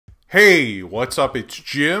Hey, what's up? It's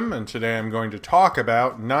Jim, and today I'm going to talk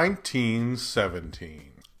about 1917.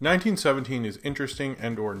 1917 is interesting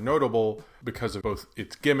and or notable because of both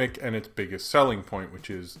its gimmick and its biggest selling point, which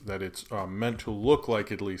is that it's meant to look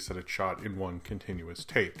like, at least, that it's shot in one continuous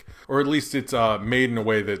take. Or at least it's made in a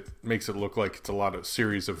way that makes it look like it's a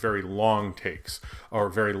series of very long takes, or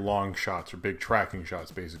very long shots, or big tracking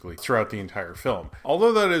shots, basically, throughout the entire film.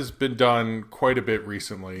 Although that has been done quite a bit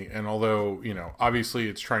recently, and although, obviously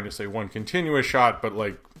it's trying to say one continuous shot, but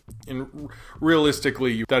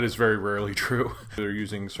realistically, that is very rarely true. They're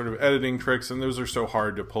using sort of editing tricks, and those are so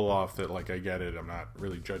hard to pull off that, I get it. I'm not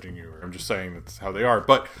really judging you. I'm just saying that's how they are.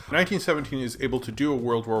 But 1917 is able to do a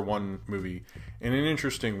World War I movie in an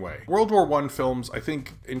interesting way. World War I films, I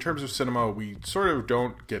think, in terms of cinema, we sort of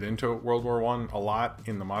don't get into World War I a lot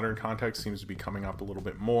in the modern context. Seems to be coming up a little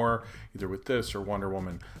bit more, either with this or Wonder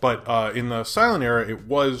Woman. But in the silent era, it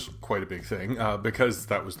was quite a big thing because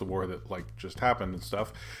that was the war that just happened and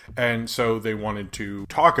stuff. And so they wanted to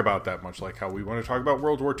talk about that, much like how we want to talk about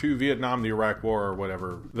World War II, Vietnam, the Iraq War, or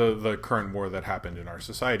whatever, the current war that happened in our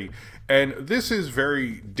society. And this is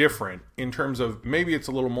very different in terms of, maybe it's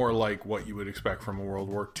a little more like what you would expect from a World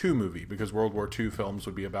War II movie, because World War II films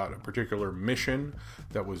would be about a particular mission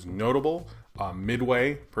that was notable.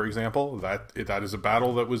 Midway, for example, that is a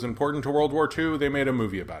battle that was important to World War II. They made a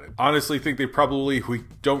movie about it. Honestly, think we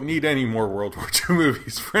don't need any more World War II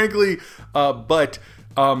movies, frankly, but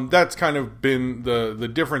that's kind of been the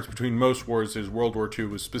difference between most wars. Is World War II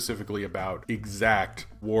was specifically about exact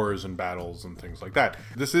wars and battles and things like that.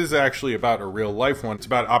 This is actually about a real life one. It's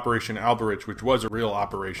about Operation Alberich, which was a real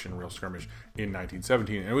operation, real skirmish in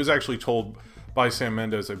 1917. And it was actually told by Sam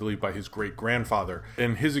Mendes, I believe, by his great-grandfather,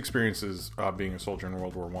 and his experiences being a soldier in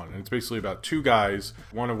World War I. And it's basically about two guys,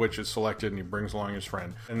 one of which is selected and he brings along his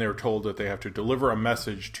friend, and they're told that they have to deliver a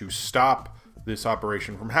message to stop this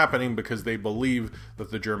operation from happening because they believe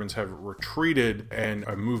that the Germans have retreated and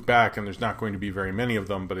moved back, and there's not going to be very many of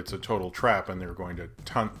them, but it's a total trap, and they're going to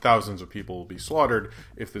thousands of people will be slaughtered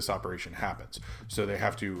if this operation happens. So they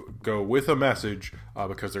have to go with a message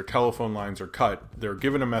because their telephone lines are cut. They're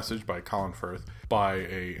given a message by Colin Firth, by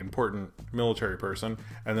a important military person,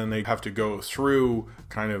 and then they have to go through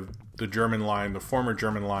kind of the German line, the former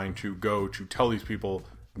German line, to go to tell these people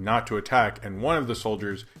not to attack. And one of the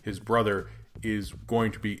soldiers, his brother, is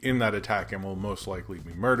going to be in that attack and will most likely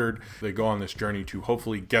be murdered. They go on this journey to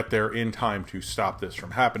hopefully get there in time to stop this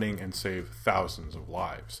from happening and save thousands of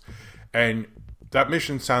lives. And that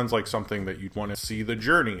mission sounds like something that you'd want to see the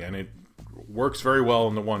journey, and it works very well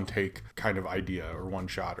in the one take kind of idea, or one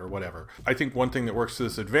shot, or whatever. I think one thing that works to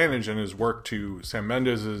this advantage, and has worked to Sam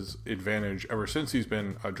Mendes' advantage ever since he's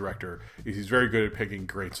been a director, is he's very good at picking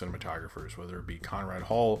great cinematographers, whether it be Conrad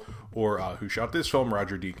Hall or who shot this film,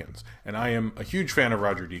 Roger Deakins. And I am a huge fan of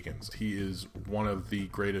Roger Deakins. He is one of the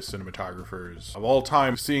greatest cinematographers of all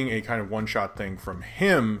time. Seeing a kind of one-shot thing from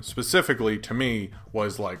him specifically, to me,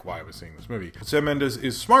 was like why I was seeing this movie. Sam Mendes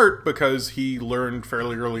is smart because he learned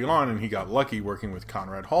fairly early on, and he got lucky working with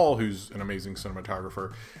Conrad Hall, who's an amazing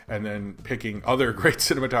cinematographer, and then picking other great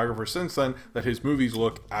cinematographers since then, that his movies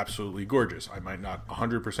look absolutely gorgeous. I might not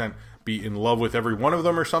 100% be in love with every one of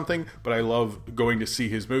them or something, but I love going to see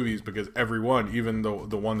his movies because every one, even though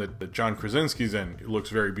the one that John Krasinski's in, it looks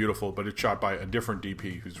very beautiful, but it's shot by a different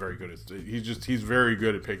DP who's very good at he's very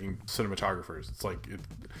good at picking cinematographers.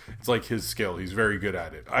 It's like his skill. He's very good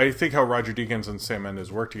at it. I think how Roger Deakins and Sam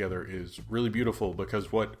Mendes work together is really beautiful,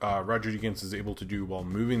 because what Roger Deakins is able to do while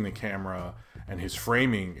moving the camera, and his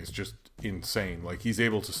framing is just insane. He's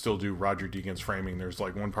able to still do Roger Deakins framing. There's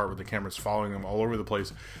one part where the camera's following him all over the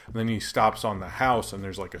place, and then he stops on the house, and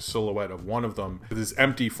there's a silhouette of one of them, this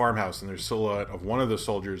empty farmhouse, and there's a silhouette of one of the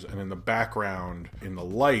soldiers, and in the background, in the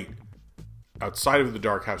light outside of the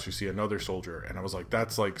dark house, you see another soldier. And I was like,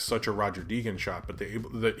 that's such a Roger Deakins shot, but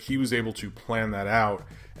that he was able to plan that out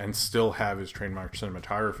and still have his trademark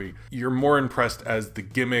cinematography. You're more impressed as the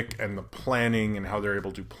gimmick and the planning, and how they're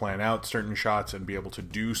able to plan out certain shots and be able to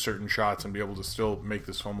do certain shots and be able to still make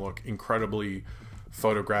this film look incredibly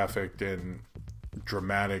photographic and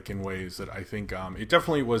dramatic in ways that I think it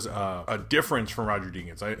definitely was a difference from Roger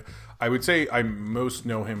Deakins. I would say I most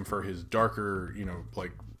know him for his darker,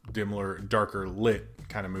 dimmer, darker lit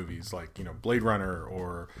kind of movies, Blade Runner,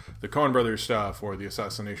 or the Coen Brothers stuff, or the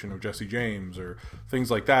assassination of Jesse James, or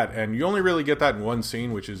things like that. And you only really get that in one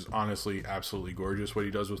scene, which is honestly absolutely gorgeous, what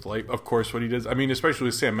he does with light. Of course, what he does, especially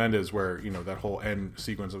with Sam Mendes, where, that whole end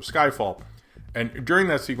sequence of Skyfall. And during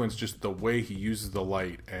that sequence, just the way he uses the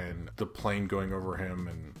light and the plane going over him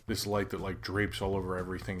and this light that like drapes all over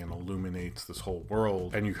everything and illuminates this whole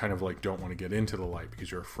world, and you kind of like don't want to get into the light because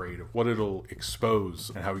you're afraid of what it'll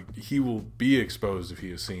expose and how he will be exposed if he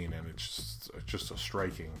is seen. And it's just a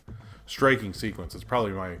striking sequence. It's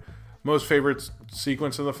probably my most favorite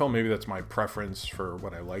sequence in the film. Maybe that's my preference for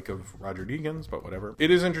what I like of Roger Deakins, but whatever. It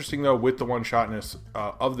is interesting though, with the one-shotness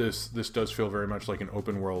of this does feel very much like an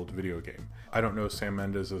open world video game. I don't know Sam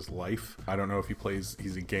Mendes' life. I don't know if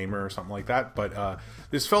he's a gamer or something like that, but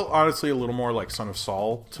this felt honestly a little more like Son of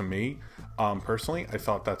Saul to me. Personally, I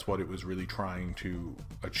thought that's what it was really trying to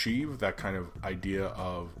achieve, that kind of idea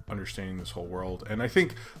of understanding this whole world. And I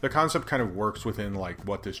think the concept kind of works within like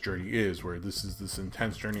what this journey is, where this is this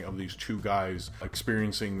intense journey of these two guys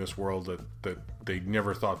experiencing this world that they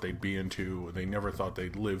never thought they'd be into, they never thought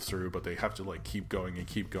they'd live through, but they have to like keep going and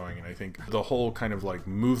keep going. And I think the whole kind of like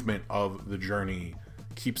movement of the journey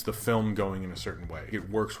keeps the film going in a certain way. It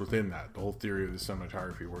works within that. The whole theory of the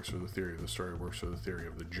cinematography works with the theory of the story, works with the theory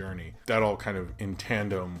of the journey. That all kind of in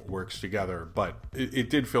tandem works together, but it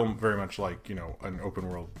did feel very much like, you know, an open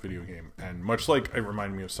world video game. And much like it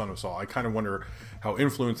reminded me of Son of Saul, I kind of wonder how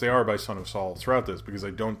influenced they are by Son of Saul throughout this, because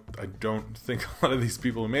I don't think a lot of these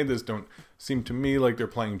people who made this don't seem to me like they're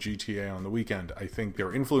playing GTA on the weekend. I think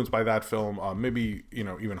they're influenced by that film, maybe, you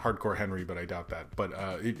know, even Hardcore Henry, but I doubt that. But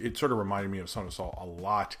it sort of reminded me of Son of Saul a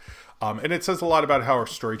lot. And it says a lot about how our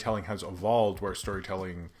storytelling has evolved, where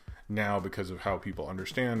storytelling now, because of how people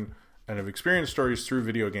understand and have experienced stories through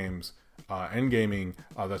video games and gaming,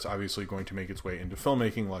 that's obviously going to make its way into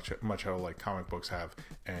filmmaking, much how like comic books have,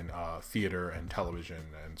 and theater and television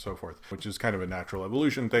and so forth, which is kind of a natural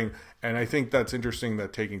evolution thing. And I think that's interesting,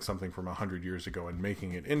 that taking something from 100 years ago and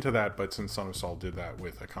making it into that. But since Son of Saul did that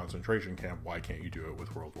with a concentration camp, why can't you do it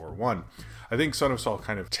with World War I think Son of Saul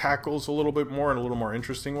kind of tackles a little bit more in a little more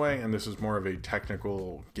interesting way, and this is more of a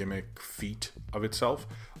technical gimmick feat of itself.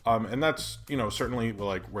 And that's, you know, certainly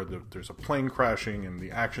like where there's a plane crashing and the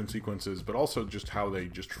action sequences, but also just how they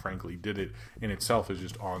just frankly did it in itself is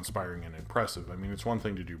just awe-inspiring and impressive. I mean, it's one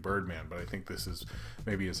thing to do Birdman, but I think this is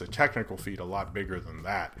maybe as a technical feat a lot bigger than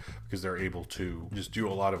that, because they're able to just do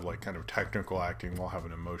a lot of like kind of technical acting while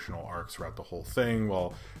having emotional arcs throughout the whole thing,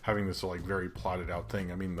 while having this like very plotted out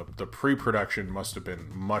thing. I mean, the pre-production must have been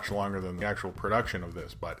much longer than the actual production of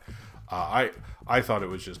this, but I thought it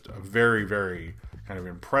was just a very, very kind of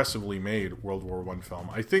impressively made World War I film.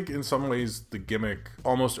 I think in some ways the gimmick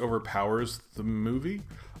almost overpowers the movie,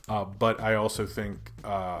 but I also think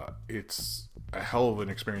it's a hell of an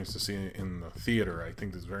experience to see in the theater. I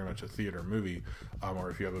think this is very much a theater movie, or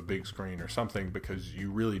if you have a big screen or something, because you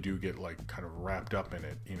really do get like kind of wrapped up in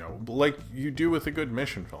it, you know, like you do with a good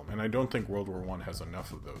mission film. And I don't think World War I has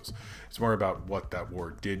enough of those. It's more about what that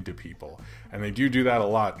war did to people, and they do that a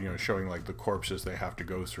lot, you know, showing like the corpses they have to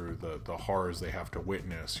go through, the horrors they have to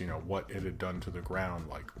witness, you know, what it had done to the ground,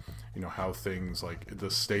 like, you know, how things like the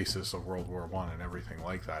stasis of World War I and everything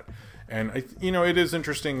like that. And you know, it is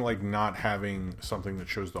interesting like not having something that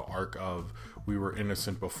shows the arc of we were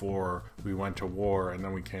innocent before, we went to war, and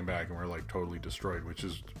then we came back and we're like totally destroyed, which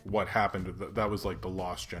is what happened. That was like the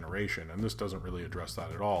lost generation, and this doesn't really address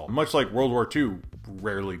that at all. Much like World War II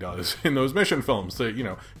rarely does in those mission films. That, you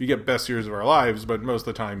know, you get best years of our lives, but most of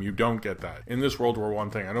the time you don't get that. In this World War I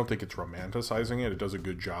thing, I don't think it's romanticizing it. It does a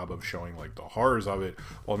good job of showing like the horrors of it,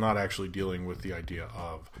 while not actually dealing with the idea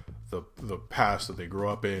of the past that they grew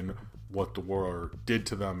up in, what the war did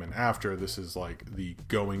to them, and after. This is like the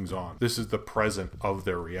goings on. This is the present of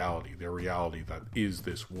their reality that is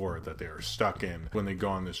this war that they are stuck in. When they go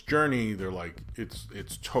on this journey, they're like, it's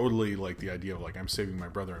totally like the idea of like, I'm saving my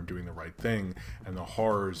brother, I'm doing the right thing, and the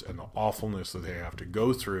horrors and the awfulness that they have to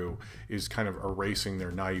go through is kind of erasing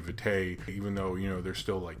their naivete, even though, you know, they're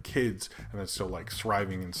still like kids and that's still like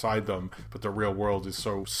thriving inside them, but the real world is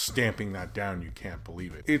so stamping that down you can't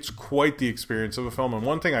believe it. It's quite the experience of a film. And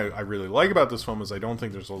one thing I really like about this film is I don't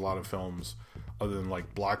think there's a lot of films other than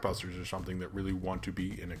like blockbusters or something that really want to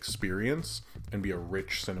be an experience and be a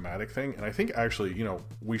rich cinematic thing. And I think actually, you know,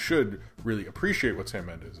 we should really appreciate what Sam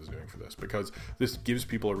Mendes is doing for this, because this gives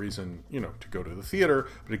people a reason, you know, to go to the theater,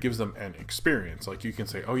 but it gives them an experience. Like you can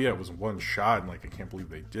say, oh yeah, it was one shot and like I can't believe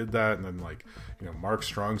they did that, and then like, you know, Mark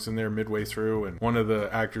Strong's in there midway through, and one of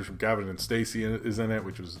the actors from Gavin and Stacey is in it,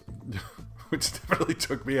 which was which definitely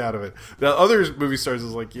took me out of it. The other movie stars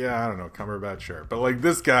was like, yeah, I don't know, Cumberbatch, sure. But like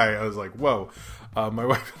this guy, I was like, whoa. My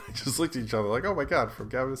wife and I just looked at each other like, oh my God, from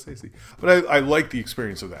Gavin and Stacey. But I like the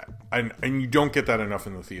experience of that. And you don't get that enough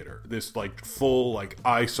in the theater. This like full, like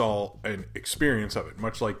I saw an experience of it,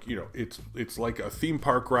 much like, you know, it's like a theme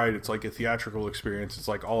park ride. It's like a theatrical experience. It's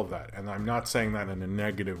like all of that. And I'm not saying that in a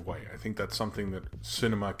negative way. I think that's something that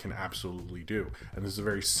cinema can absolutely do. And this is a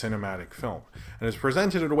very cinematic film. And it's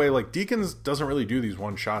presented in a way like Deakins doesn't really do these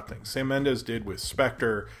one-shot things. Sam Mendes did with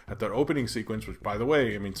Spectre at that opening sequence, which, by the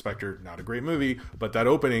way, I mean, Spectre, not a great movie, but that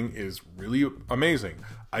opening is really amazing.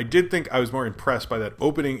 I did think I was more impressed by that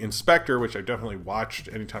opening in Spectre, which I definitely watched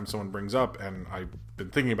anytime someone brings up, and I've been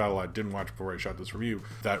thinking about it a lot. Didn't watch before I shot this review.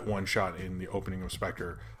 That one shot in the opening of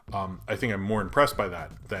Spectre, I think I'm more impressed by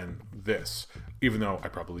that than this, even though I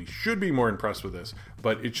probably should be more impressed with this.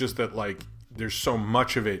 But it's just that, like, there's so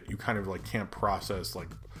much of it you kind of like can't process. Like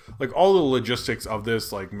all the logistics of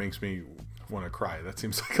this like makes me want to cry. That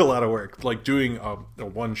seems like a lot of work. Like doing a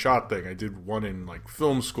one-shot thing. I did one in like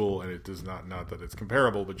film school, and it does not that it's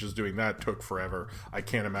comparable, but just doing that took forever. I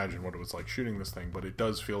can't imagine what it was like shooting this thing, but it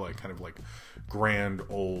does feel like kind of like grand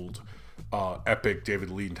old epic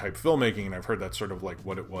David Lean type filmmaking, and I've heard that's sort of like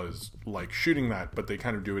what it was like shooting that, but they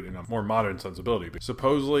kind of do it in a more modern sensibility. But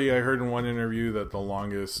supposedly I heard in one interview that the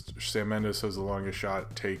longest, Sam Mendes says the longest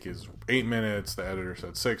shot take is 8 minutes, the editor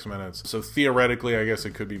said 6 minutes, so theoretically I guess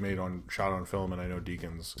it could be shot on film, and I know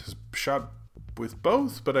Deakins has shot with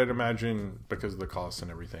both, but I'd imagine because of the cost and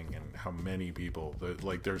everything and how many people,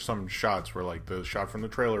 like there's some shots where like the shot from the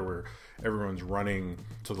trailer where everyone's running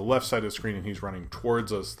to the left side of the screen and he's running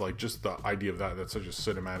towards us, like just the idea of that's such a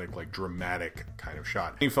cinematic, like dramatic kind of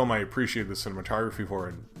shot. Any film I appreciate the cinematography for,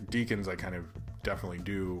 and Deakins I kind of definitely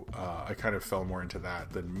do. I kind of fell more into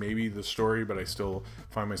that than maybe the story, but I still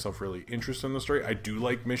find myself really interested in the story. I do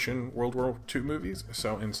like Mission World War II movies,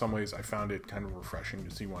 so in some ways I found it kind of refreshing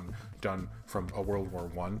to see one done from a World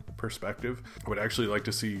War I perspective. I would actually like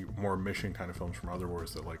to see more mission kind of films from other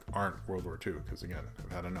wars that like aren't World War II, because again,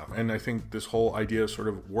 I've had enough. And I think this whole idea sort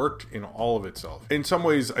of worked in all of itself. In some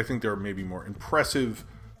ways, I think there are maybe more impressive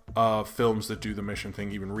films that do the mission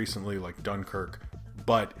thing, even recently, like Dunkirk.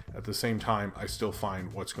 But at the same time, I still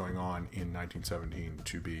find what's going on in 1917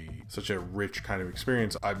 to be such a rich kind of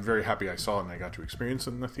experience. I'm very happy I saw it and I got to experience it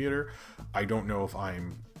in the theater. I don't know if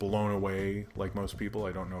I'm blown away like most people.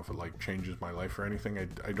 I don't know if it like changes my life or anything.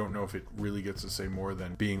 I don't know if it really gets to say more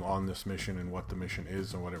than being on this mission and what the mission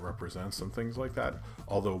is and what it represents and things like that.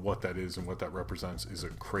 Although what that is and what that represents is a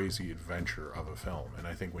crazy adventure of a film. And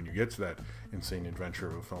I think when you get to that insane adventure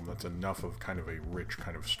of a film, that's enough of kind of a rich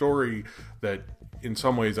kind of story that in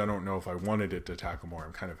some ways I don't know if I wanted it to tackle more.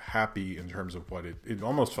 I'm kind of happy in terms of what it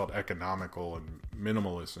almost felt economical and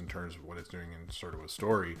minimalist in terms of what it's doing in sort of a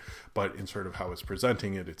story, but in sort of how it's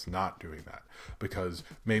presenting it, it's not doing that, because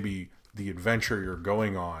maybe the adventure you're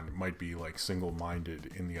going on might be like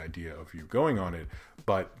single-minded in the idea of you going on it,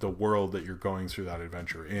 but the world that you're going through that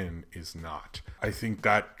adventure in is not. I think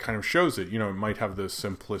that kind of shows it. You know, it might have the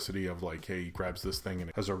simplicity of like, hey, he grabs this thing and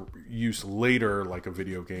it has a use later, like a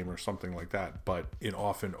video game or something like that, but it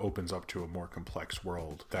often opens up to a more complex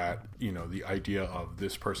world that, you know, the idea of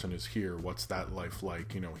this person is here, what's that life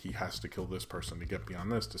like? You know, he has to kill this person to get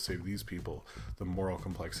beyond this, to save these people, the moral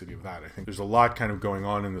complexity of that. I think there's a lot kind of going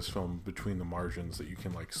on in this film between the margins that you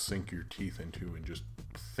can like sink your teeth into and just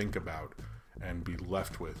think about and be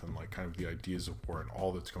left with, and like kind of the ideas of war and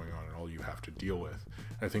all that's going on and all you have to deal with.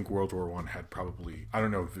 And I think World War I had probably, I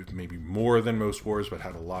don't know if it maybe more than most wars, but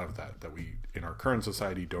had a lot of that we in our current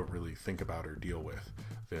society don't really think about or deal with,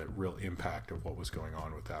 the real impact of what was going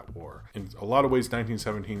on with that war. In a lot of ways,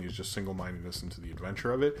 1917 is just single-mindedness into the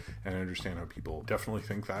adventure of it, and I understand how people definitely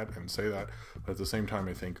think that and say that, but at the same time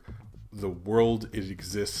I think the world it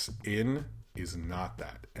exists in is not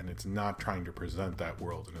that, and it's not trying to present that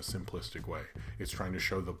world in a simplistic way. It's trying to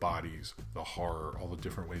show the bodies, the horror, all the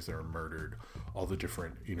different ways they're murdered, all the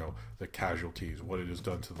different, you know, the casualties, what it has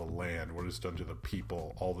done to the land, what it's done to the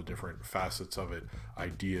people, all the different facets of it,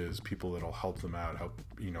 ideas, people that'll help them out, help,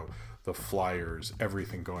 you know, the flyers,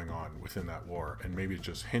 everything going on within that war. And maybe it's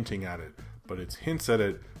just hinting at it, but its hints at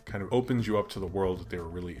it kind of opens you up to the world that they were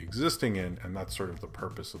really existing in, and that's sort of the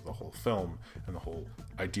purpose of the whole film, and the whole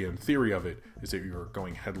idea and theory of it is that you're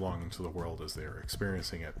going headlong into the world as they're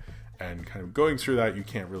experiencing it. And kind of going through that, you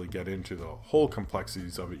can't really get into the whole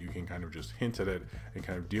complexities of it. You can kind of just hint at it and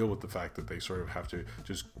kind of deal with the fact that they sort of have to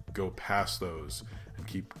just go past those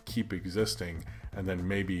and keep existing, and then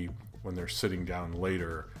maybe when they're sitting down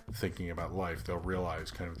later thinking about life, they'll realize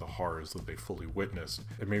kind of the horrors that they fully witnessed.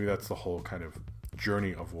 And maybe that's the whole kind of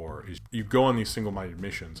journey of war is you go on these single-minded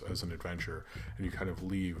missions as an adventure, and you kind of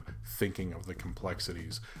leave thinking of the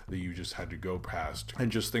complexities that you just had to go past,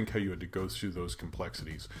 and just think how you had to go through those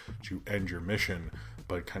complexities to end your mission,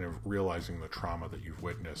 but kind of realizing the trauma that you've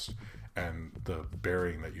witnessed and the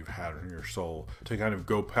bearing that you've had in your soul to kind of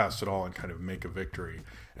go past it all and kind of make a victory.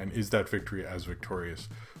 And is that victory as victorious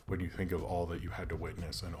when you think of all that you had to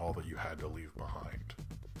witness and all that you had to leave behind?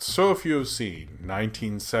 So if you have seen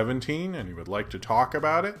 1917 and you would like to talk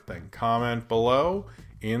about it, then comment below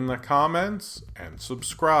in the comments and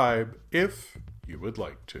subscribe if you would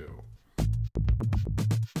like to.